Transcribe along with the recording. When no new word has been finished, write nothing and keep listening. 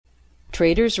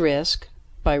Trader's Risk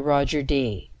by Roger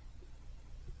D.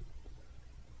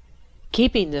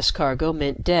 Keeping this cargo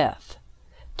meant death.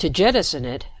 To jettison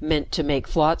it meant to make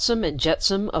flotsam and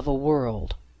jetsam of a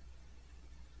world.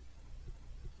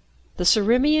 The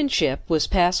Cyrimian ship was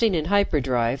passing in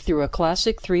hyperdrive through a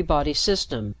classic three-body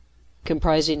system,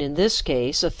 comprising in this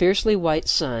case a fiercely white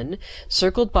sun,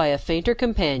 circled by a fainter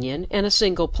companion and a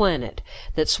single planet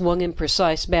that swung in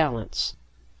precise balance,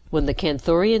 when the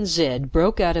Canthorian Zid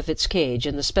broke out of its cage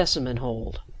in the specimen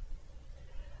hold.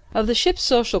 Of the ship's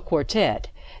social quartet,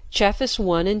 Chaffis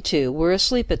 1 and 2 were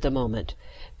asleep at the moment,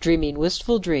 dreaming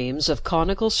wistful dreams of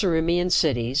conical Cyrimian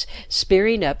cities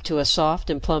spearing up to a soft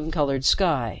and plum-colored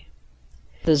sky.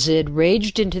 The Zid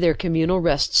raged into their communal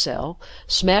rest cell,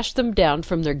 smashed them down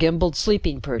from their gimbaled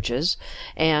sleeping perches,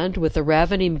 and, with the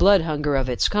ravening blood hunger of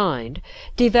its kind,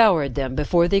 devoured them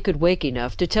before they could wake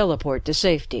enough to teleport to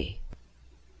safety.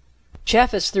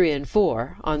 Chaffis 3 and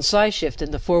 4, on psi-shift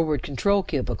in the forward control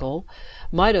cubicle,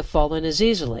 might have fallen as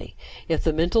easily if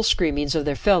the mental screamings of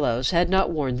their fellows had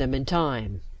not warned them in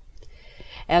time.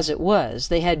 As it was,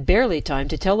 they had barely time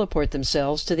to teleport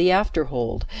themselves to the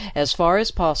afterhold as far as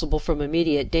possible from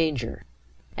immediate danger,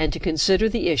 and to consider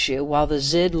the issue while the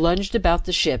Zid lunged about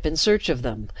the ship in search of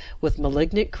them, with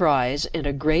malignant cries and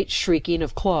a great shrieking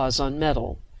of claws on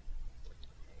metal.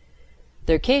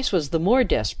 Their case was the more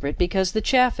desperate because the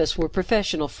Chaffis were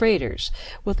professional freighters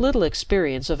with little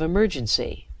experience of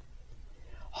emergency.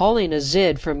 Hauling a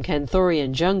Zid from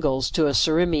Canthorian jungles to a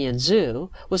Cyrimian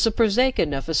zoo was a prosaic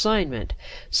enough assignment,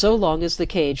 so long as the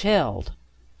cage held,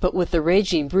 but with the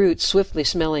raging brute swiftly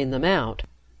smelling them out,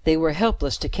 they were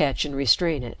helpless to catch and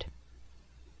restrain it.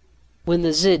 When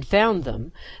the Zid found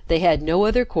them, they had no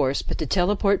other course but to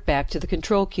teleport back to the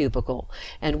control cubicle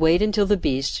and wait until the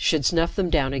beast should snuff them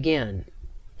down again.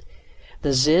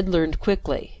 The Zid learned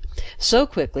quickly, so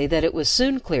quickly that it was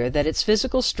soon clear that its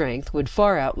physical strength would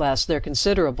far outlast their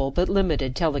considerable but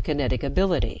limited telekinetic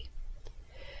ability.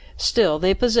 Still,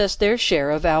 they possessed their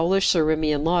share of owlish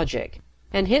Cyrimian logic,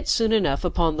 and hit soon enough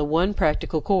upon the one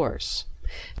practical course: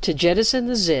 to jettison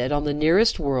the Zid on the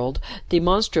nearest world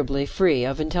demonstrably free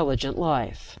of intelligent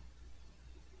life.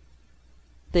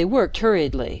 They worked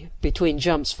hurriedly, between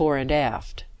jumps fore and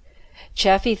aft.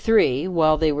 Chaffee 3,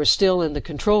 while they were still in the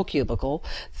control cubicle,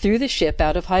 threw the ship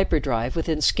out of hyperdrive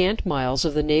within scant miles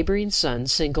of the neighboring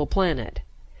sun's single planet.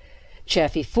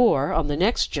 Chaffee 4, on the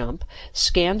next jump,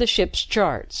 scanned the ship's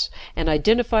charts and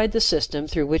identified the system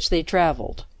through which they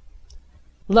traveled.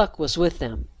 Luck was with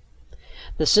them.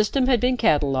 The system had been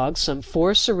catalogued some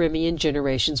 4 Cyrimian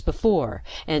generations before,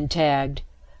 and tagged,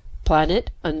 "Planet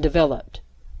Undeveloped.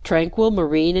 Tranquil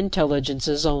Marine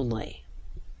Intelligences Only."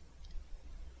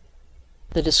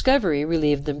 The discovery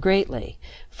relieved them greatly,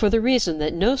 for the reason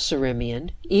that no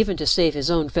Cyrimian, even to save his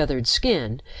own feathered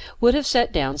skin, would have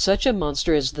set down such a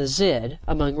monster as the Zid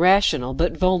among rational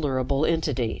but vulnerable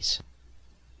entities.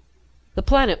 The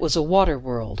planet was a water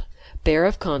world, bare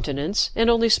of continents and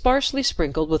only sparsely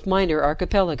sprinkled with minor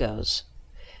archipelagos.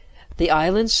 The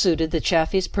islands suited the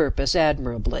Chaffee's purpose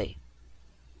admirably.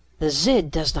 "The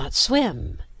Zid does not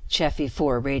swim," Chaffee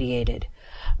 4 radiated.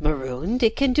 "Marooned,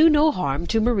 it can do no harm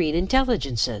to marine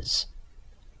intelligences."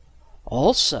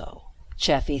 "Also,"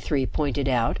 Chaffee 3 pointed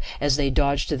out as they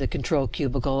dodged to the control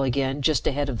cubicle again just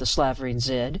ahead of the slavering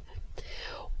Zid,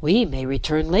 "we may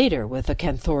return later with a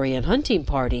Canthorian hunting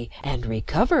party and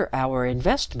recover our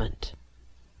investment."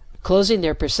 Closing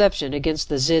their perception against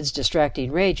the Zid's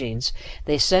distracting ragings,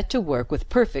 they set to work with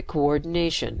perfect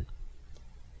coordination.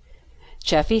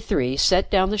 Chaffee 3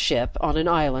 set down the ship on an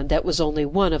island that was only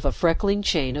one of a freckling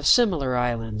chain of similar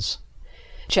islands.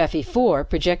 Chaffee 4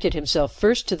 projected himself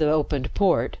first to the opened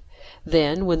port,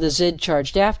 then, when the Zid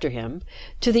charged after him,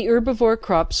 to the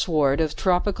herbivore-cropped sward of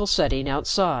tropical setting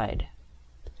outside.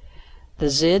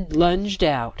 The Zid lunged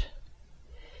out.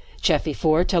 Chaffee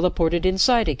 4 teleported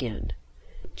inside again.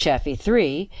 Chaffee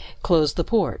 3 closed the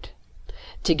port.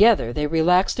 Together they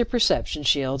relaxed their perception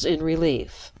shields in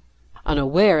relief.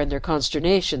 Unaware in their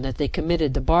consternation that they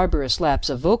committed the barbarous lapse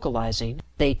of vocalizing,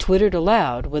 they twittered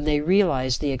aloud when they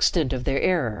realized the extent of their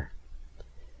error.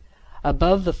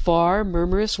 Above the far,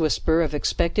 murmurous whisper of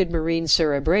expected marine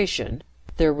cerebration,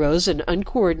 there rose an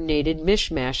uncoordinated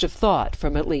mishmash of thought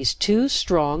from at least 2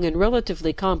 strong and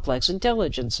relatively complex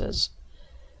intelligences.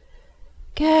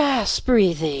 "Gas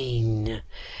breathing,"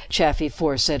 Chaffee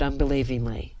 4 said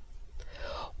unbelievingly.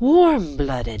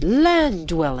 "Warm-blooded,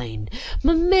 land-dwelling,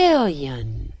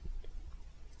 mammalian."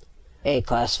 "A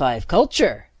Class 5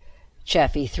 culture,"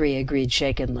 Chaffee 3 agreed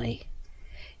shakenly.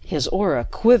 His aura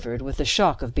quivered with the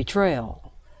shock of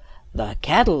betrayal. "The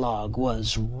catalogue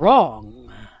was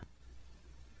wrong."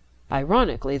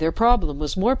 Ironically, their problem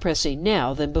was more pressing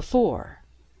now than before.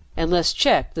 Unless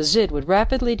checked, the Zid would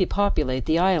rapidly depopulate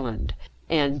the island,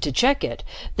 and to check it,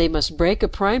 they must break a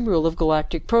prime rule of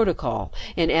galactic protocol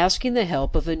in asking the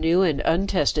help of a new and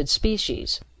untested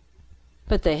species.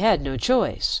 But they had no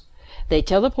choice. They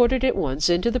teleported at once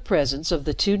into the presence of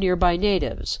the two nearby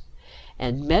natives,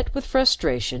 and met with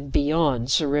frustration beyond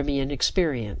Cerimean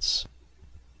experience.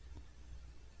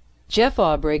 Jeff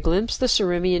Aubrey glimpsed the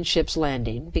Cerimean ship's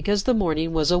landing because the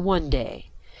morning was a one-day,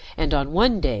 and on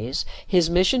one-days his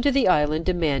mission to the island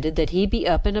demanded that he be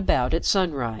up and about at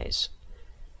sunrise.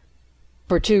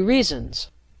 For two reasons.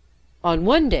 On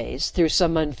one-days, through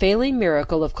some unfailing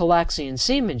miracle of Calaxian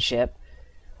seamanship,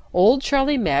 old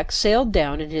Charlie Mack sailed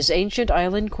down in his ancient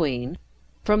island queen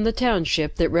from the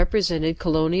township that represented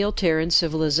colonial Terran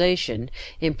civilization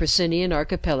in Procinian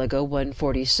Archipelago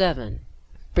 147,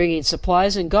 bringing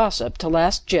supplies and gossip to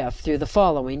last Jeff through the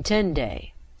following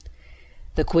 10-day.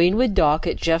 The queen would dock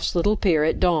at Jeff's little pier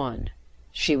at dawn.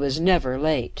 She was never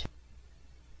late.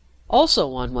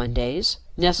 Also on one-days,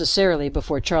 necessarily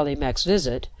before Charlie Mack's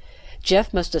visit,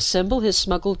 Jeff must assemble his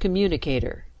smuggled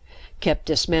communicator, kept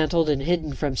dismantled and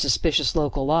hidden from suspicious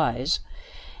local eyes,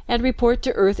 and report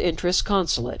to Earth Interest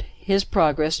Consulate his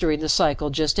progress during the cycle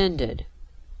just ended.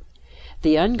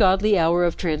 The ungodly hour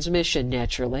of transmission,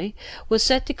 naturally, was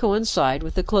set to coincide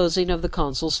with the closing of the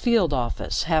consul's field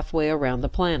office halfway around the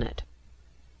planet.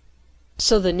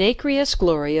 So the nacreous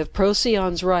glory of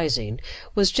Procyon's rising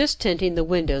was just tinting the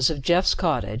windows of Jeff's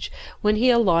cottage when he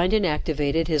aligned and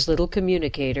activated his little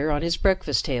communicator on his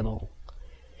breakfast table.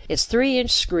 Its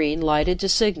 3-inch screen lighted to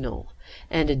signal,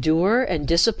 and a dour and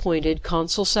disappointed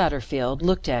Consul Satterfield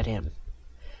looked at him.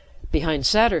 Behind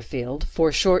Satterfield,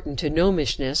 foreshortened to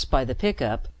gnomishness by the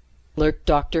pickup, lurked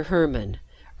Dr. Herman,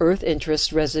 Earth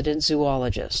Interest resident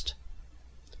zoologist.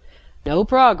 "No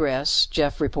progress,"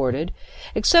 Jeff reported,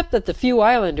 "except that the few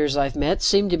islanders I've met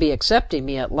seem to be accepting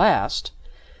me at last.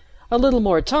 A little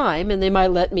more time and they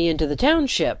might let me into the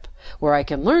township, where I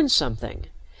can learn something.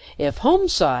 If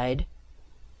Homeside—"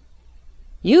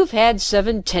 "You've had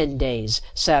 7 10-days,"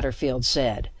 Satterfield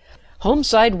said.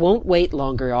 "Homeside won't wait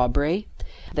longer, Aubrey.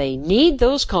 They need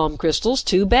those calm crystals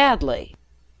too badly."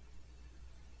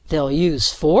 "They'll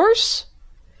use force?"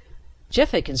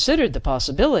 Jeff had considered the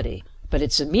possibility, but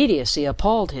its immediacy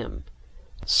appalled him.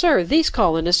 Sir, these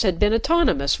colonists had been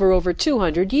autonomous for over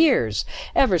 200 years,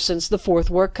 ever since the Fourth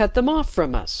War cut them off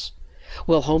from us.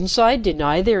 Will Homeside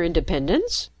deny their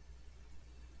independence?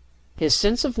 His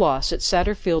sense of loss at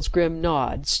Satterfield's grim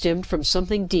nod stemmed from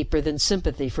something deeper than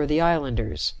sympathy for the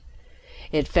islanders.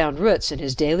 It found roots in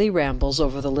his daily rambles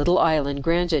over the little island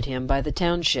granted him by the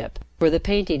township for the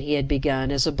painting he had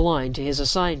begun as a blind to his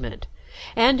assignment,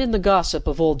 and in the gossip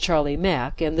of old Charlie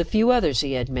Mack and the few others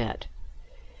he had met.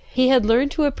 He had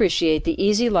learned to appreciate the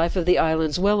easy life of the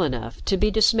islands well enough to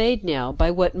be dismayed now by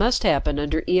what must happen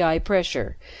under EI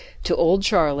pressure to old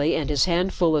Charlie and his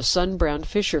handful of sun-browned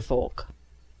fisherfolk.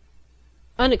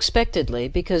 Unexpectedly,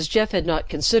 because Jeff had not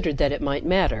considered that it might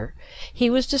matter, he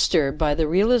was disturbed by the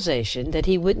realization that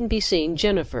he wouldn't be seeing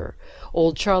Jennifer,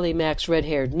 old Charlie Mack's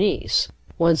red-haired niece,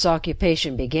 once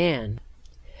occupation began.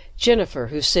 Jennifer,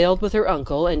 who sailed with her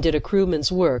uncle and did a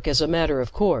crewman's work as a matter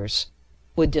of course,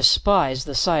 would despise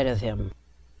the sight of him.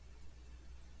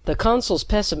 The consul's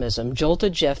pessimism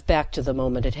jolted Jeff back to the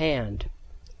moment at hand.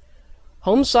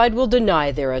 "Homeside will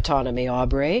deny their autonomy,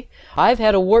 Aubrey. I've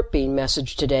had a warp beam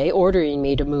message today ordering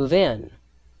me to move in."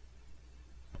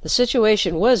 The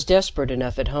situation was desperate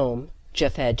enough at home,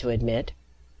 Jeff had to admit.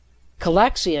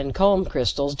 Calaxian calm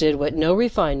crystals did what no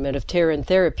refinement of Terran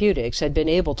therapeutics had been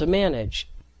able to manage.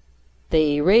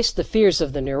 They erased the fears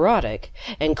of the neurotic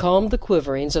and calmed the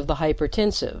quiverings of the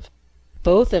hypertensive,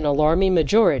 both in alarming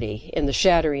majority in the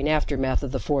shattering aftermath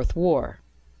of the Fourth War,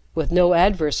 with no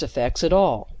adverse effects at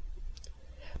all.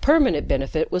 Permanent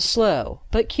benefit was slow,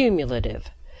 but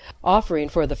cumulative, offering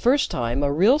for the first time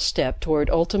a real step toward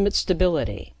ultimate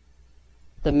stability.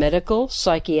 The medical,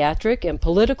 psychiatric, and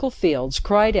political fields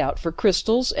cried out for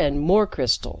crystals and more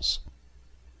crystals.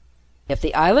 "If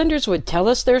the islanders would tell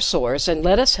us their source and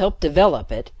let us help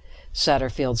develop it,"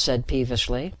 Satterfield said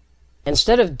peevishly,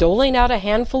 "instead of doling out a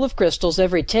handful of crystals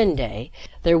every 10-day,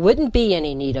 there wouldn't be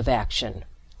any need of action.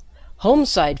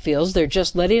 Homeside feels they're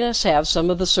just letting us have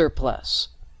some of the surplus."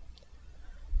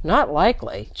 "Not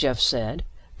likely," Jeff said.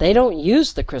 "They don't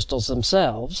use the crystals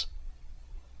themselves."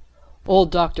 Old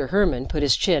Dr. Herman put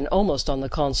his chin almost on the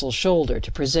consul's shoulder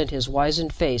to present his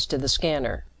wizened face to the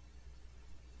scanner.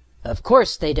 "Of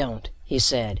course they don't," he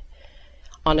said.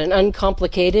 "On an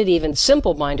uncomplicated, even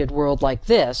simple-minded world like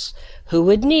this, who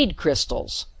would need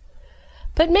crystals?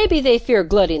 But maybe they fear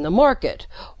glutting the market,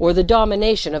 or the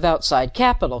domination of outside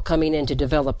capital coming in to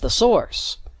develop the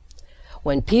source.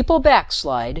 When people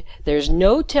backslide, there's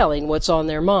no telling what's on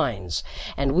their minds,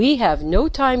 and we have no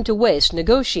time to waste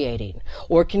negotiating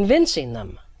or convincing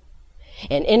them.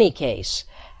 In any case,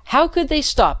 how could they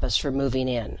stop us from moving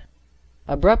in?"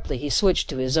 Abruptly he switched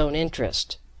to his own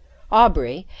interest.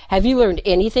 "Aubrey, have you learned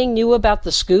anything new about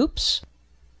the scoops?"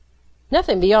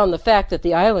 "Nothing beyond the fact that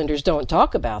the islanders don't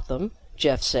talk about them,"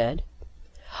 Jeff said.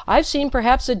 "I've seen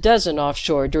perhaps a dozen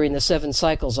offshore during the 7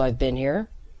 cycles I've been here.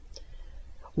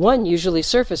 One usually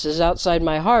surfaces outside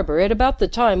my harbor at about the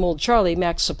time old Charlie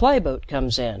Mack's supply boat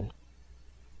comes in."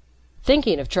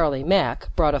 Thinking of Charlie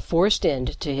Mack brought a forced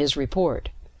end to his report.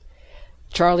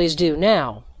 "Charlie's due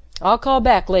now. I'll call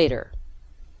back later."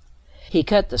 He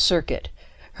cut the circuit,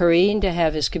 hurrying to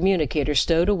have his communicator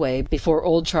stowed away before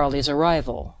old Charlie's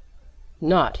arrival.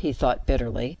 Not, he thought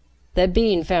bitterly, that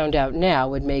being found out now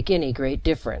would make any great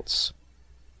difference.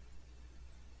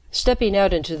 Stepping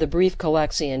out into the brief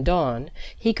Calaxian dawn,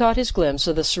 he caught his glimpse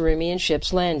of the Cerimean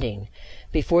ship's landing,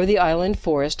 before the island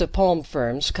forest of palm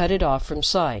ferns cut it off from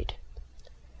sight.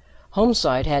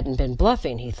 Homeside hadn't been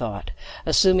bluffing, he thought,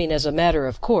 assuming as a matter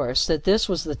of course that this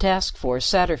was the task force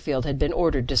Satterfield had been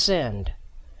ordered to send.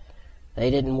 "They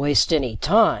didn't waste any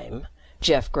time,"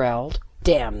 Jeff growled.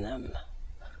 "Damn them."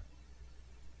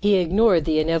 He ignored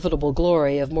the inevitable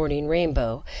glory of morning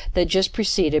rainbow that just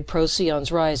preceded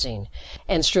Procyon's rising,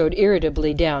 and strode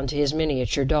irritably down to his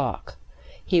miniature dock.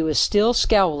 He was still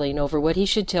scowling over what he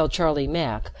should tell Charlie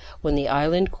Mack when the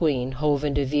Island Queen hove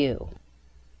into view.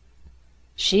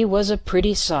 She was a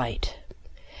pretty sight.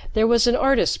 There was an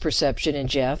artist's perception in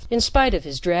Jeff, in spite of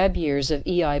his drab years of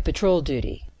EI patrol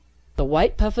duty. The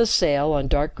white puff of sail on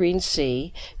dark green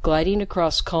sea, gliding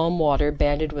across calm water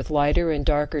banded with lighter and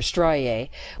darker striae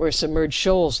where submerged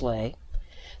shoals lay,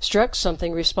 struck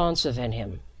something responsive in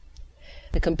him.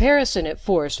 The comparison it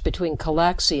forced between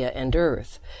Calaxia and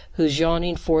Earth, whose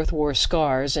yawning Fourth War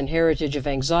scars and heritage of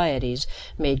anxieties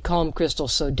made calm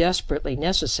crystals so desperately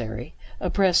necessary,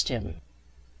 oppressed him.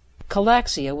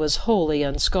 Calaxia was wholly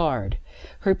unscarred,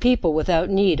 her people without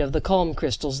need of the calm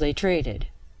crystals they traded.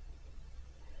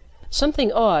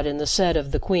 Something odd in the set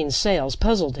of the Queen's sails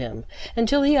puzzled him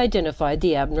until he identified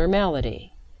the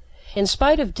abnormality. In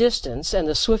spite of distance and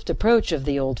the swift approach of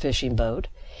the old fishing boat,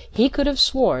 he could have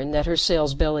sworn that her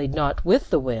sails bellied not with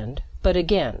the wind, but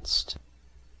against.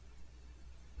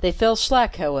 They fell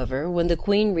slack, however, when the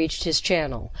Queen reached his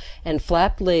channel, and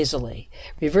flapped lazily,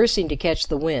 reversing to catch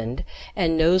the wind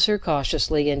and nose her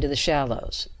cautiously into the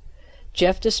shallows.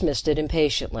 Jeff dismissed it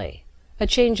impatiently. A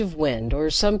change of wind,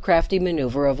 or some crafty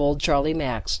maneuver of old Charlie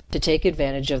Mack's to take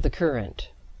advantage of the current.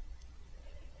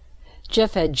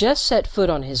 Jeff had just set foot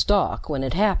on his dock when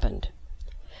it happened.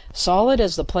 Solid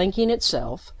as the planking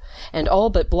itself, and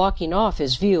all but blocking off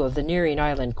his view of the nearing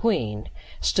Island Queen,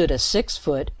 stood a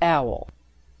 6-foot owl.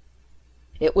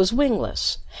 It was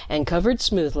wingless, and covered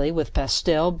smoothly with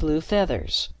pastel blue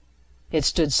feathers. It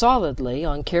stood solidly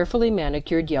on carefully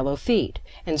manicured yellow feet,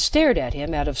 and stared at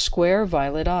him out of square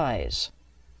violet eyes.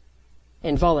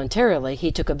 Involuntarily he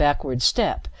took a backward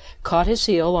step, caught his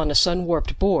heel on a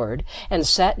sun-warped board, and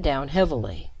sat down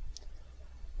heavily.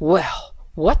 "Well,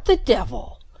 what the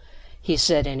devil?" he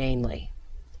said inanely.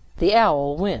 The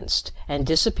owl winced, and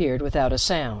disappeared without a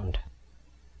sound.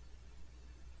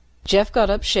 Jeff got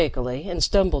up shakily and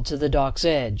stumbled to the dock's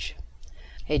edge.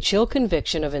 A chill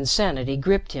conviction of insanity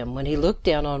gripped him when he looked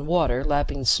down on water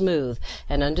lapping smooth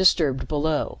and undisturbed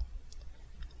below.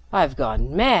 "I've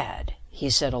gone mad," he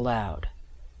said aloud.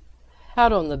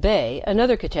 Out on the bay,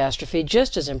 another catastrophe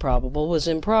just as improbable was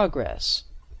in progress.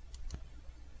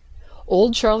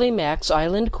 Old Charlie Mack's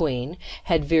Island Queen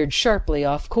had veered sharply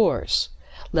off course,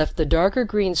 left the darker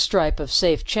green stripe of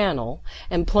safe channel,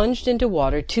 and plunged into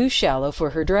water too shallow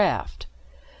for her draft.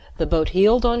 The boat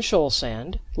heeled on shoal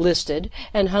sand, listed,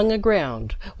 and hung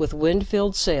aground, with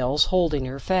wind-filled sails holding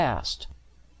her fast.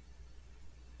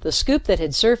 The scoop that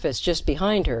had surfaced just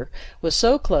behind her was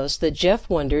so close that Jeff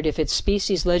wondered if its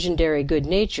species' legendary good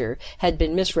nature had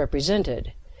been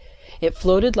misrepresented. It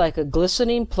floated like a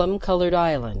glistening plum-colored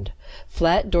island,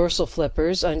 flat dorsal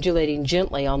flippers undulating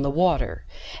gently on the water,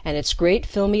 and its great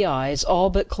filmy eyes all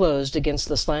but closed against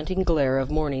the slanting glare of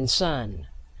morning sun.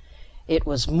 It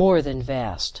was more than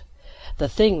vast. The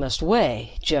thing must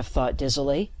weigh, Jeff thought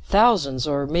dizzily, thousands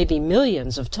or maybe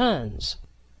millions of tons.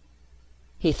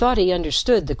 He thought he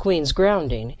understood the Queen's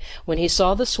grounding when he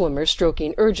saw the swimmer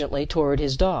stroking urgently toward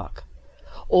his dock.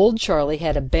 Old Charlie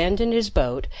had abandoned his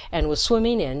boat and was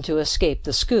swimming in to escape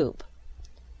the scoop.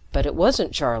 But it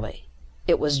wasn't Charlie.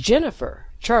 It was Jennifer,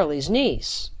 Charlie's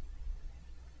niece.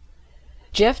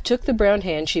 Jeff took the brown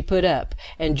hand she put up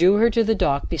and drew her to the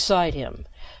dock beside him,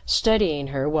 studying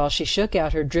her while she shook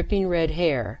out her dripping red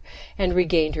hair and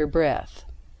regained her breath.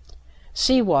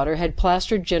 Sea water had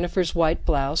plastered Jennifer's white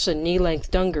blouse and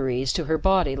knee-length dungarees to her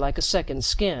body like a second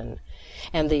skin,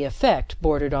 and the effect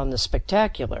bordered on the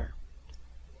spectacular.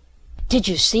 "Did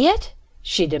you see it?"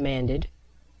 she demanded.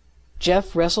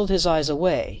 Jeff wrestled his eyes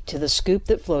away to the scoop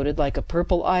that floated like a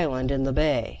purple island in the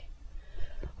bay.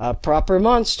 "A proper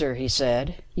monster," he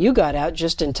said. "You got out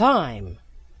just in time."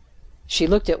 She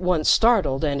looked at once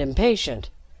startled and impatient.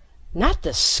 "Not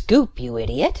the scoop, you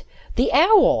idiot! The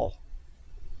owl!"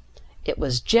 It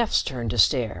was Jeff's turn to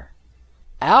stare.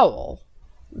 "Owl?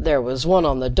 There was one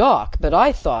on the dock, but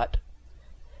I thought—"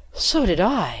 "So did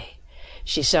I."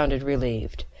 She sounded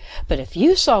relieved. "But if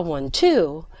you saw one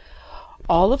too—"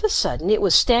 All of a sudden it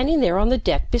was standing there on the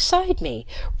deck beside me,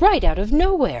 right out of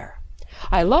nowhere.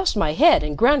 I lost my head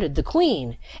and grounded the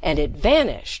Queen, and it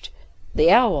vanished. The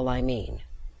owl, I mean."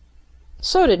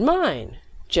 "So did mine,"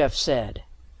 Jeff said.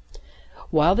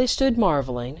 While they stood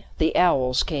marveling, the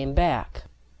owls came back.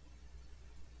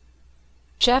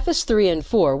 Chaffis 3 and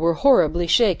 4 were horribly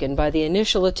shaken by the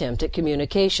initial attempt at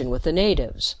communication with the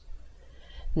natives.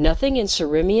 Nothing in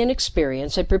Cyrimian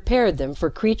experience had prepared them for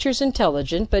creatures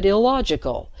intelligent but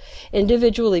illogical,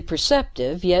 individually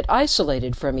perceptive yet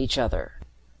isolated from each other.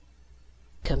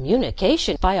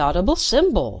 "Communication by audible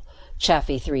symbol,"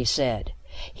 Chaffee 3 said.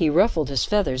 He ruffled his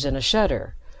feathers in a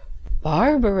shudder.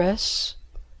 "Barbarous."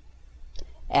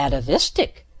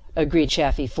 "Atavistic," agreed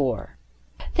Chaffee 4.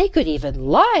 "They could even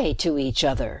lie to each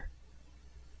other."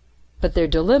 But their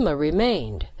dilemma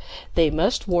remained. They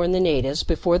must warn the natives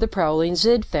before the prowling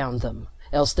Zid found them,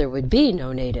 else there would be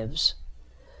no natives.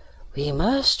 "We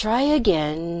must try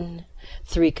again,"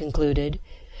 3 concluded,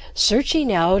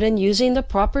 "searching out and using the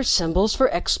proper symbols for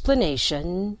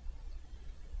explanation."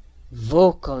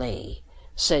 "Vocally,"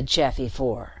 said Chaffee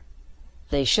 4.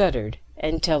 They shuddered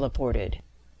and teleported.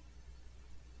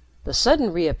 The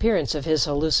sudden reappearance of his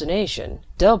hallucination,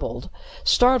 doubled,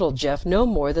 startled Jeff no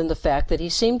more than the fact that he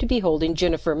seemed to be holding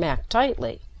Jennifer Mack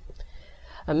tightly.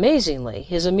 Amazingly,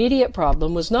 his immediate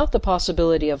problem was not the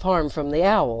possibility of harm from the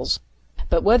owls,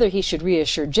 but whether he should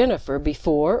reassure Jennifer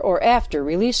before or after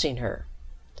releasing her.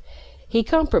 He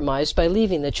compromised by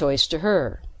leaving the choice to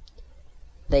her.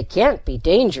 "They can't be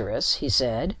dangerous," he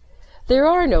said. "There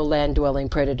are no land-dwelling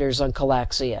predators on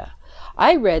Calaxia.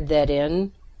 I read that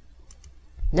in—"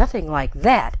 "Nothing like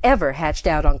that ever hatched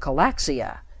out on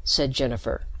Calaxia," said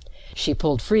Jennifer. She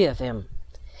pulled free of him.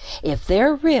 "If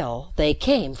they're real, they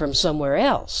came from somewhere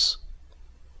else."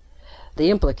 The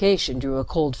implication drew a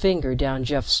cold finger down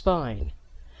Jeff's spine.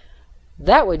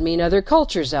 "That would mean other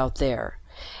cultures out there.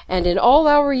 And in all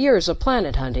our years of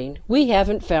planet hunting, we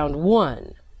haven't found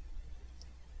one."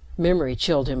 Memory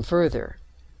chilled him further.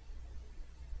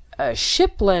 "A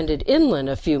ship landed inland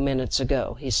a few minutes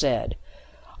ago," he said.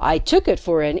 "I took it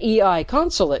for an EI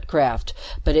consulate craft,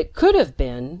 but it could have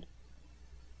been—"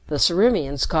 The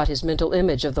Cyrimians caught his mental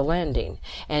image of the landing,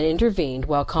 and intervened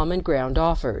while common ground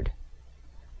offered.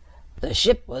 "The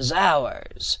ship was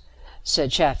ours,"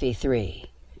 said Chaffee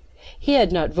 3. He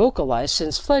had not vocalized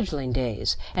since fledgling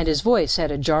days, and his voice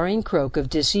had a jarring croak of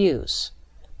disuse.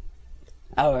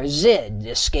 "Our Zid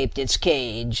escaped its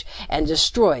cage and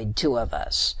destroyed 2 of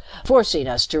us, forcing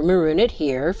us to maroon it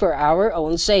here for our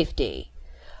own safety.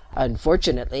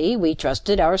 Unfortunately, we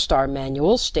trusted our star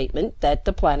manual's statement that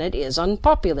the planet is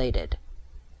unpopulated."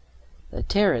 The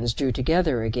Terrans drew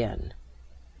together again.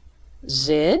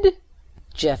 "Zid?"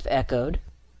 Jeff echoed.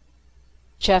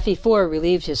 Chaffee 4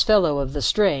 relieved his fellow of the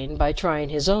strain by trying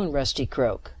his own rusty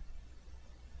croak.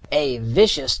 "A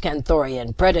vicious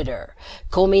Canthorian predator,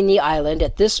 combing the island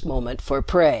at this moment for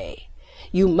prey.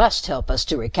 You must help us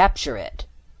to recapture it."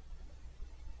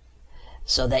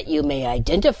 "So that you may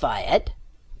identify it,"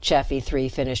 Chaffee 3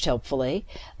 finished helpfully,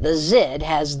 "the Zid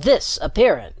has this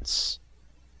appearance."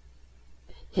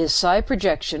 His psi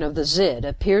projection of the Zid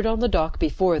appeared on the dock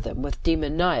before them with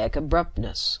demoniac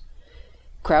abruptness.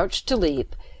 Crouched to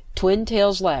leap, twin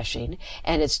tails lashing,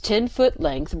 and its 10-foot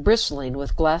length bristling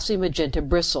with glassy magenta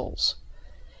bristles.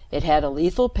 It had a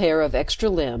lethal pair of extra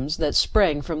limbs that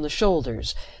sprang from the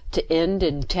shoulders to end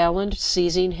in taloned,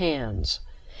 seizing hands,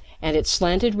 and its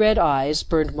slanted red eyes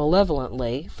burned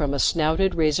malevolently from a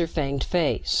snouted, razor-fanged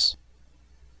face.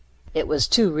 It was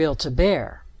too real to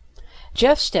bear.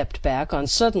 Jeff stepped back on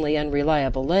suddenly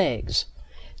unreliable legs.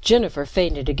 Jennifer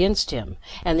fainted against him,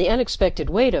 and the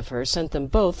unexpected weight of her sent them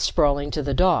both sprawling to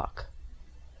the dock.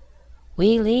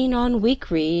 "We lean on weak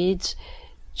reeds,"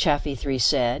 Chaffee 3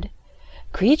 said.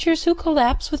 Creatures who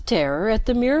collapse with terror at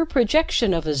the mere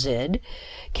projection of a Zid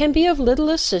can be of little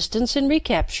assistance in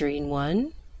recapturing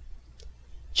one."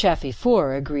 Chaffee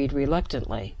 4 agreed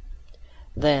reluctantly.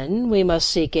 "Then we must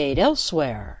seek aid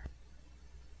elsewhere."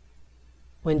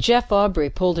 When Jeff Aubrey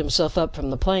pulled himself up from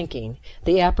the planking,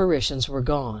 the apparitions were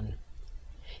gone.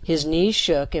 His knees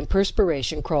shook and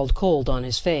perspiration crawled cold on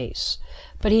his face,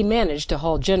 but he managed to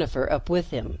haul Jennifer up with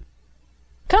him.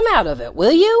 "Come out of it,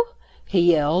 will you?"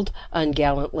 he yelled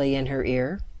ungallantly in her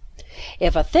ear.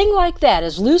 "If a thing like that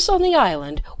is loose on the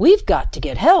island, we've got to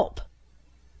get help."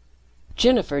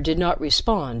 Jennifer did not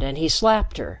respond, and he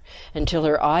slapped her until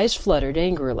her eyes fluttered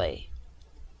angrily.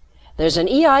 "There's an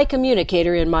EI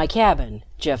communicator in my cabin,"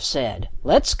 Jeff said.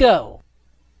 "Let's go."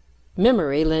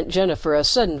 Memory lent Jennifer a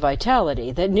sudden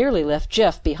vitality that nearly left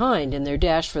Jeff behind in their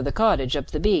dash for the cottage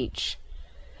up the beach.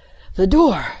 "The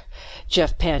door!"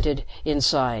 Jeff panted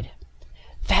inside.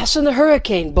 "Fasten the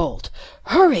hurricane bolt!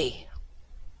 Hurry!"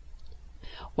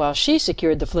 While she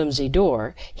secured the flimsy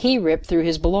door, he ripped through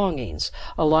his belongings,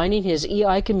 aligning his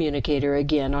EI communicator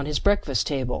again on his breakfast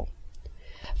table.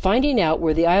 Finding out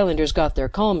where the islanders got their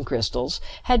calm crystals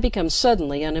had become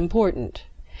suddenly unimportant.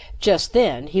 Just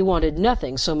then he wanted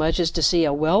nothing so much as to see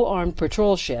a well-armed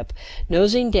patrol ship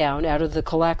nosing down out of the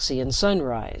Calaxian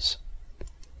sunrise.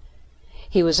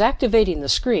 He was activating the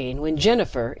screen when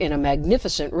Jennifer, in a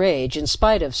magnificent rage in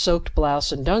spite of soaked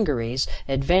blouse and dungarees,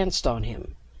 advanced on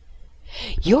him.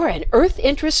 "You're an Earth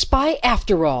Interest spy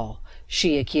after all,"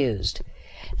 she accused.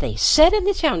 "They said in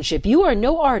the township you are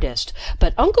no artist,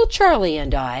 but Uncle Charlie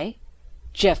and I—"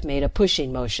 Jeff made a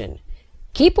pushing motion.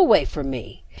 "Keep away from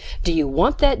me. Do you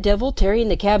want that devil tearing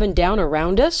the cabin down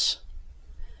around us?"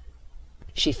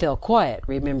 She fell quiet,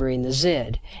 remembering the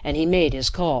Zid, and he made his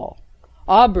call.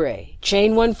 "Aubrey,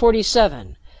 chain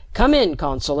 147. Come in,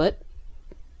 Consulate."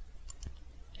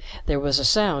 There was a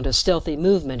sound of stealthy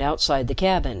movement outside the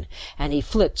cabin, and he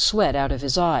flicked sweat out of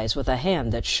his eyes with a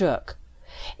hand that shook.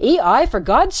 "EI, for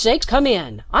God's sakes, come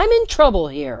in! I'm in trouble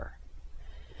here!"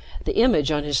 The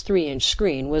image on his 3-inch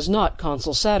screen was not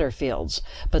Consul Satterfield's,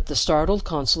 but the startled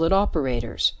consulate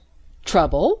operator's.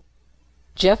 "Trouble?"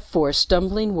 Jeff forced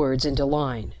stumbling words into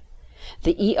line.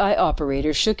 The EI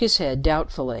operator shook his head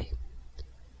doubtfully.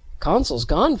 "Consul's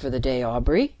gone for the day,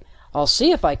 Aubrey. I'll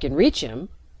see if I can reach him."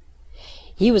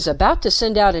 "He was about to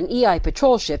send out an EI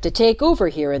patrol ship to take over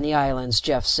here in the islands,"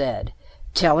 Jeff said.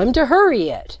 "Tell him to hurry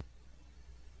it."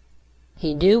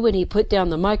 He knew when he put down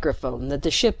the microphone that the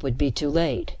ship would be too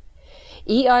late.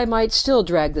 EI might still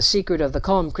drag the secret of the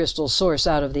calm crystal's source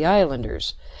out of the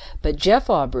islanders, but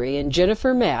Jeff Aubrey and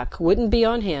Jennifer Mack wouldn't be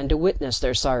on hand to witness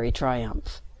their sorry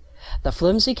triumph. The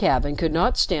flimsy cabin could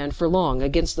not stand for long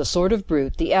against the sort of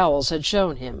brute the owls had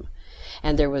shown him,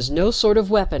 and there was no sort of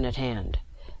weapon at hand.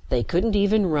 They couldn't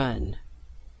even run.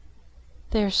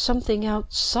 "There's something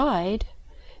outside,"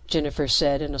 Jennifer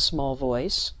said in a small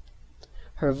voice.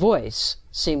 Her voice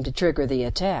seemed to trigger the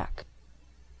attack.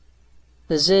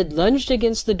 The Zid lunged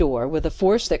against the door with a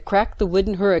force that cracked the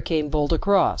wooden hurricane bolt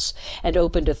across and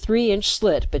opened a 3-inch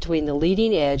slit between the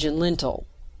leading edge and lintel.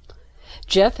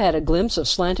 Jeff had a glimpse of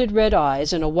slanted red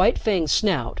eyes and a white-fanged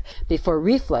snout before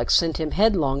reflex sent him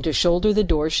headlong to shoulder the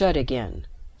door shut again.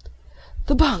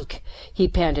 "The bunk!" he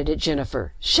panted at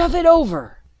Jennifer. "Shove it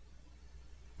over!"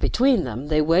 Between them,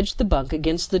 they wedged the bunk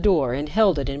against the door and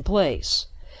held it in place.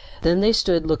 Then they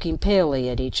stood looking palely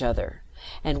at each other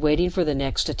and waiting for the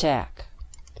next attack.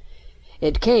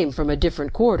 It came from a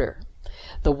different quarter,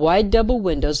 the wide double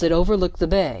windows that overlooked the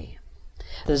bay.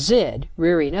 The Zid,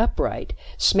 rearing upright,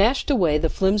 smashed away the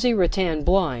flimsy rattan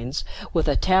blinds with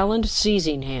a taloned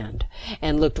seizing hand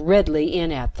and looked redly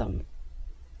in at them.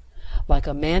 Like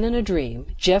a man in a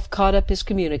dream, Jeff caught up his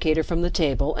communicator from the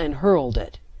table and hurled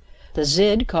it. The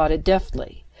Zid caught it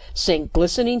deftly, sank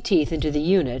glistening teeth into the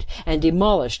unit, and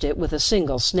demolished it with a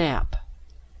single snap.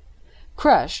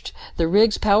 Crushed, the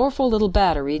rig's powerful little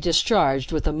battery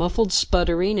discharged with a muffled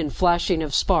sputtering and flashing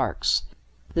of sparks.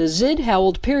 The Zid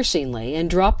howled piercingly and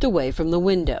dropped away from the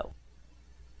window.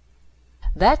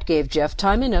 That gave Jeff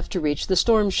time enough to reach the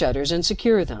storm shutters and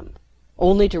secure them,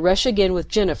 only to rush again with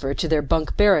Jennifer to their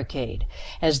bunk barricade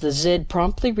as the Zid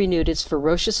promptly renewed its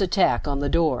ferocious attack on the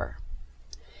door.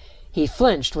 He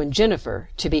flinched when Jennifer,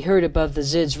 to be heard above the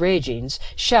Zid's ragings,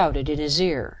 shouted in his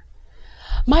ear.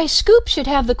 "My scoop should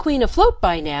have the Queen afloat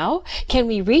by now. Can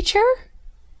we reach her?"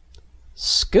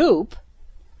 "Scoop?"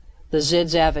 The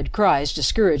Zid's avid cries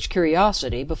discouraged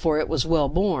curiosity before it was well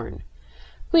born.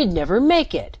 "We'd never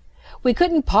make it. We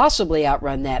couldn't possibly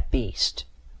outrun that beast."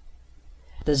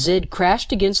 The Zid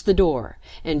crashed against the door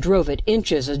and drove it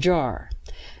inches ajar,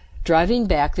 driving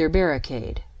back their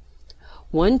barricade.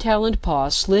 One taloned paw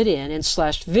slid in and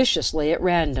slashed viciously at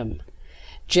random.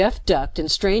 Jeff ducked and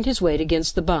strained his weight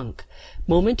against the bunk,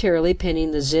 momentarily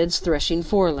pinning the Zid's threshing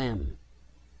forelimb.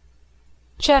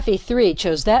 Chaffee 3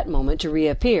 chose that moment to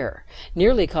reappear,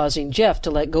 nearly causing Jeff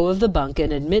to let go of the bunk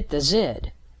and admit the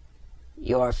Zid.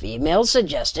 "Your female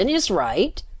suggestion is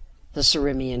right," the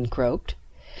Cerimian croaked.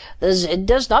 "The Zid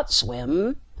does not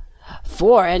swim.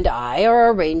 4 and I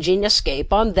are arranging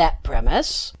escape on that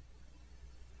premise."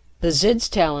 The Zid's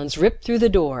talons ripped through the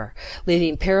door,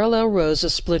 leaving parallel rows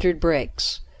of splintered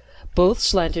breaks. Both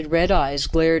slanted red eyes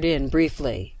glared in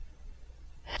briefly.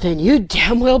 "Then you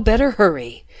damn well better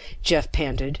hurry," Jeff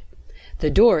panted. The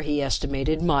door, he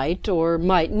estimated, might, or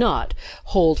might not,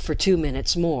 hold for 2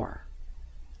 minutes more.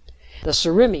 The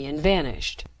Cerimian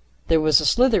vanished. There was a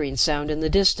slithering sound in the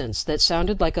distance that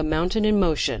sounded like a mountain in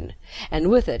motion, and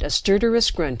with it a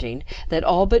stertorous grunting that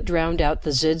all but drowned out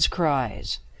the Zid's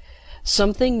cries.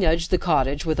 Something nudged the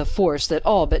cottage with a force that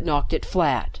all but knocked it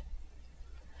flat.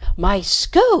 "My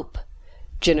scoop!"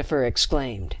 Jennifer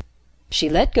exclaimed. She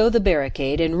let go the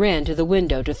barricade and ran to the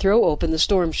window to throw open the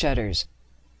storm shutters.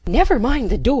 "Never mind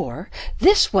the door.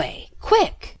 This way.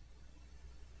 Quick!"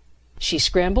 She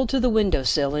scrambled to the window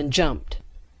sill and jumped.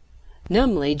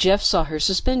 Numbly, Jeff saw her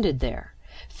suspended there,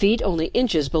 feet only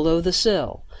inches below the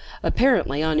sill,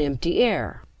 apparently on empty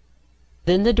air.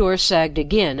 Then the door sagged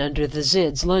again under the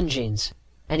Zid's lungings,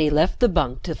 and he left the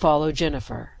bunk to follow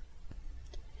Jennifer.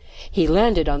 He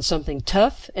landed on something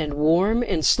tough and warm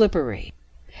and slippery,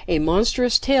 a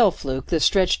monstrous tail fluke that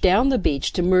stretched down the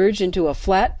beach to merge into a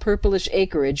flat purplish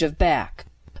acreage of back,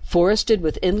 forested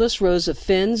with endless rows of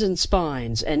fins and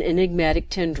spines and enigmatic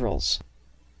tendrils.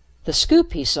 The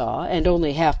scoop, he saw, and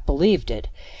only half believed it,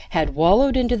 had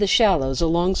wallowed into the shallows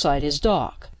alongside his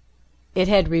dock. It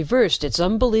had reversed its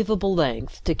unbelievable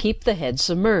length to keep the head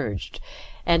submerged,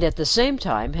 and at the same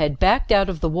time had backed out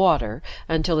of the water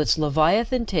until its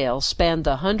leviathan tail spanned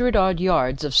the 100-odd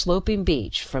yards of sloping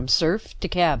beach from surf to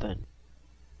cabin.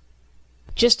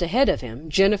 Just ahead of him,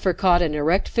 Jennifer caught an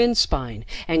erect fin spine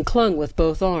and clung with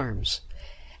both arms.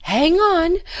 "Hang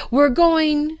on! We're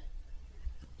going—"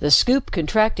 The scoop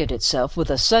contracted itself with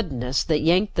a suddenness that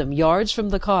yanked them yards from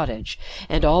the cottage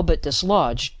and all but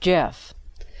dislodged Jeff.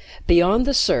 Beyond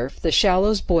the surf, the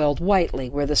shallows boiled whitely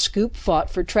where the scoop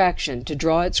fought for traction to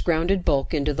draw its grounded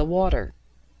bulk into the water.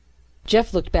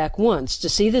 Jeff looked back once to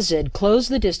see the Zid close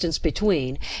the distance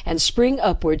between and spring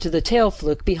upward to the tail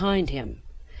fluke behind him.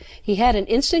 He had an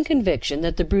instant conviction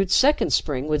that the brute's second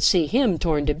spring would see him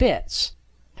torn to bits.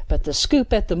 But the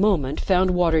scoop at the moment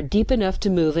found water deep enough to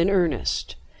move in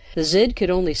earnest. The Zid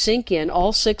could only sink in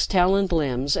all 6 taloned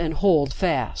limbs and hold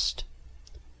fast.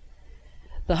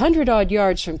 The 100-odd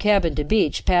yards from cabin to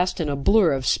beach passed in a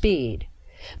blur of speed.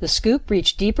 The scoop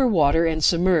reached deeper water and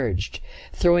submerged,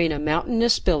 throwing a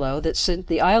mountainous billow that sent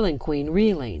the Island Queen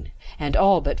reeling, and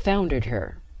all but foundered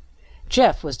her.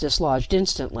 Jeff was dislodged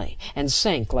instantly, and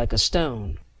sank like a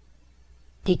stone.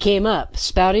 He came up,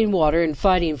 spouting water and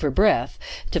fighting for breath,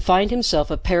 to find himself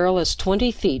a perilous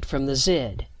 20 feet from the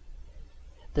Zid.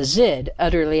 The Zid,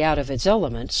 utterly out of its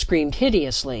element, screamed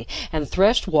hideously and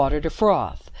threshed water to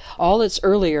froth. All its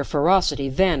earlier ferocity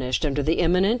vanished under the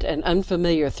imminent and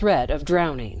unfamiliar threat of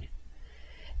drowning.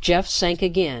 Jeff sank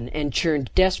again and churned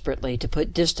desperately to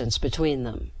put distance between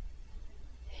them.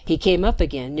 He came up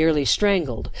again, nearly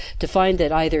strangled, to find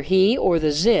that either he or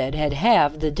the Zid had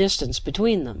halved the distance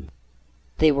between them.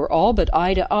 They were all but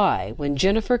eye to eye when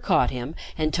Jennifer caught him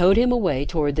and towed him away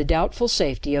toward the doubtful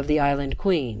safety of the Island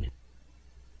Queen.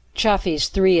 Chaffees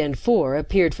 3 and 4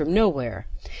 appeared from nowhere,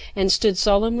 and stood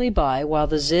solemnly by while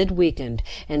the Zid weakened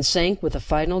and sank with a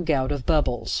final gout of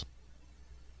bubbles.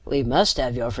 "We must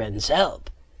have your friend's help,"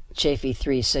 Chaffee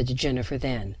 3 said to Jennifer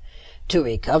then, "to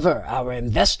recover our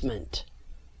investment."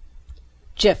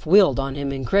 Jeff wheeled on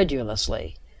him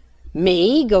incredulously.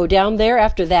 "Me go down there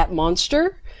after that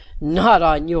monster? Not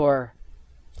on your—"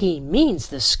 "He means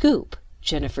the scoop,"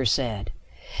 Jennifer said.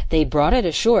 "They brought it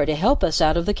ashore to help us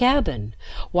out of the cabin.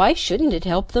 Why shouldn't it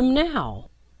help them now?"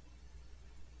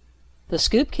 The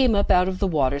scoop came up out of the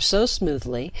water so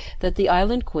smoothly that the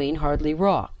Island Queen hardly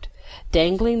rocked,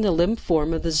 dangling the limp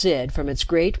form of the Zid from its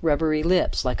great rubbery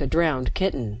lips like a drowned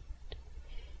kitten.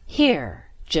 "Here,"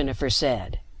 Jennifer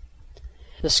said.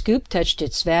 The scoop touched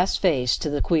its vast face to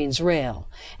the Queen's rail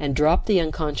and dropped the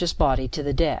unconscious body to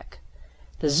the deck.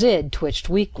 The Zid twitched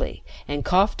weakly and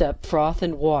coughed up froth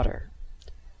and water.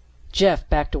 Jeff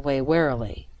backed away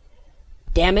warily.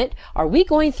 "Damn it, are we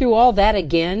going through all that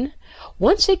again?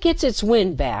 Once it gets its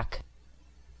wind back—"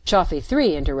 Chaffee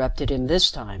 3 interrupted him this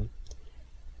time.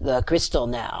 "The crystal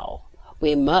now.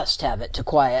 We must have it to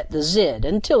quiet the Zid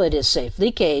until it is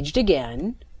safely caged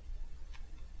again."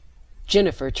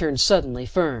 Jennifer turned suddenly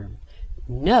firm.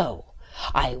 "No,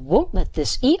 I won't let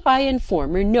this EI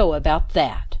informer know about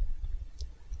that."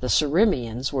 The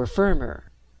Cerimeans were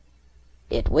firmer.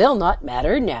 "It will not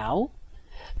matter now.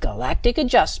 Galactic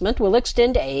adjustment will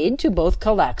extend aid to both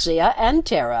Calaxia and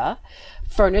Terra,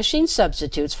 furnishing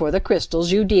substitutes for the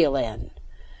crystals you deal in.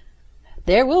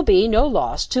 There will be no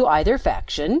loss to either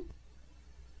faction."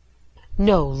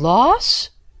 "No loss?"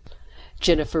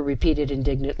 Jennifer repeated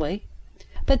indignantly.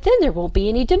 "But then there won't be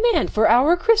any demand for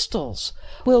our crystals.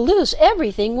 We'll lose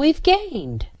everything we've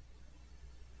gained."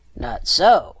 "Not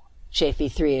so,"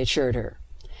 Chafee 3 assured her.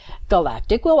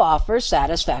 "Galactic will offer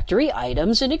satisfactory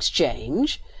items in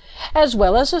exchange, as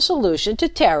well as a solution to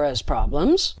Terra's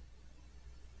problems."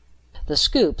 The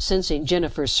scoop, sensing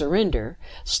Jennifer's surrender,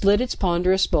 slid its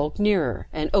ponderous bulk nearer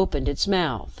and opened its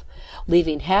mouth,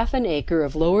 leaving half an acre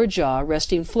of lower jaw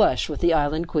resting flush with the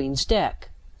Island Queen's deck.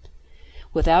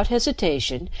 Without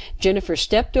hesitation, Jennifer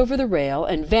stepped over the rail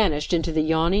and vanished into the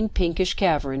yawning pinkish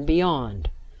cavern beyond.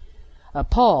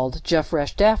 Appalled, Jeff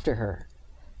rushed after her.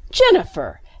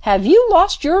 "Jennifer, have you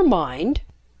lost your mind?"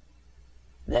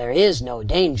 "There is no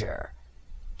danger,"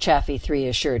 Chafee 3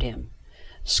 assured him.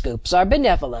 "Scoops are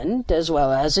benevolent as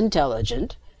well as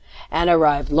intelligent, and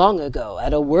arrived long ago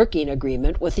at a working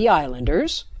agreement with the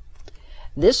islanders.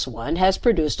 This one has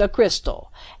produced a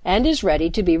crystal and is ready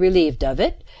to be relieved of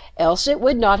it, else it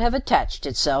would not have attached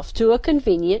itself to a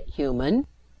convenient human."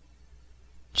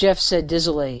 Jeff said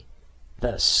dizzily,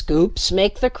 "The Scoops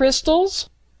make the crystals?"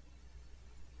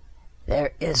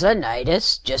 "There is a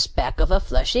nidus just back of a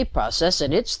fleshy process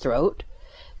in its throat,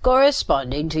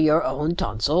 corresponding to your own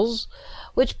tonsils,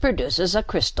 which produces a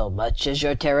crystal much as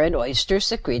your Terran oyster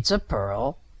secretes a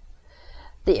pearl.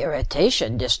 The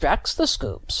irritation distracts the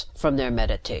Scoops from their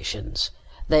meditations.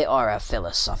 They are a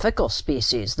philosophical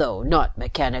species, though not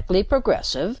mechanically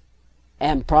progressive,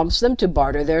 and prompts them to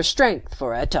barter their strength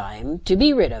for a time to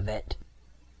be rid of it."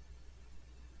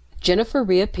 Jennifer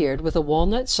reappeared with a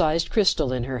walnut-sized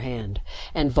crystal in her hand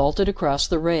and vaulted across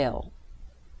the rail.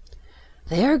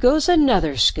 "There goes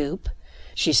another scoop,"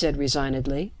 she said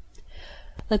resignedly.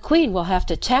 "The Queen will have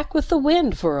to tack with the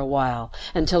wind for a while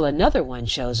until another one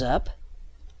shows up."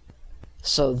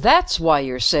 "So that's why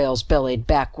your sails bellied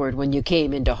backward when you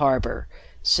came into harbor,"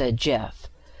 said Jeff.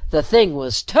 "The thing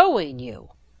was towing you."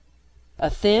 A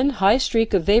thin, high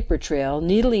streak of vapor trail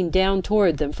needling down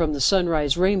toward them from the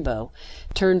sunrise rainbow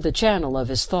turned the channel of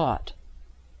his thought.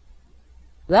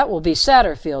 "That will be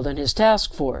Satterfield and his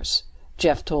task force,"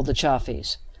 Jeff told the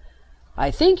Chaffees.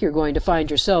 "I think you're going to find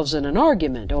yourselves in an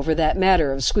argument over that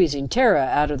matter of squeezing Terra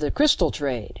out of the crystal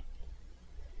trade."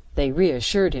 They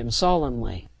reassured him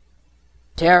solemnly.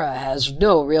 "Terra has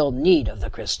no real need of the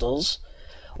crystals.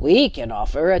 We can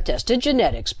offer a tested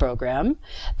genetics program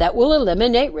that will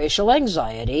eliminate racial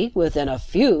anxiety within a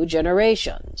few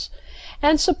generations,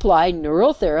 and supply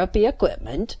neural therapy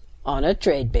equipment, on a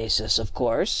trade basis, of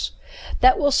course,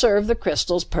 that will serve the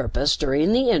crystal's purpose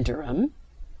during the interim."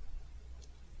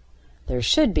 There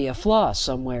should be a flaw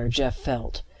somewhere, Jeff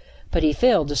felt, but he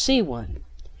failed to see one.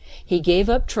 He gave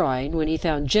up trying when he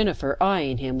found Jennifer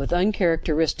eyeing him with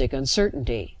uncharacteristic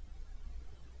uncertainty.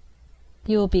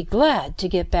 "You'll be glad to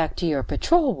get back to your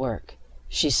patrol work,"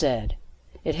 she said.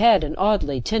 It had an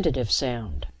oddly tentative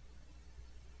sound.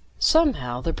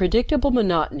 Somehow the predictable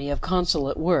monotony of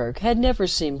consulate work had never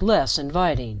seemed less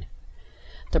inviting.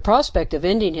 The prospect of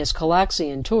ending his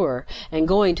Calaxian tour and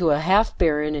going to a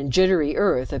half-barren and jittery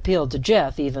Earth appealed to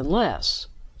Jeff even less.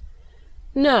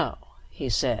 "No," he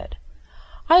said.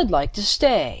 "I'd like to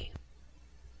stay."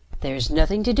 "There's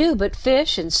nothing to do but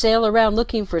fish and sail around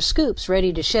looking for scoops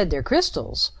ready to shed their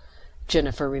crystals,"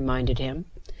 Jennifer reminded him.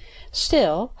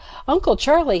 "Still, Uncle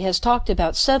Charlie has talked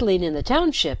about settling in the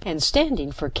township and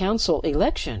standing for council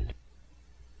election.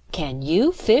 Can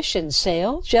you fish and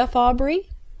sail, Jeff Aubrey?"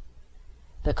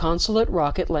 The consulate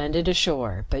rocket landed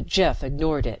ashore, but Jeff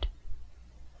ignored it.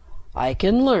 "I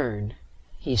can learn,"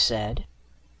 he said.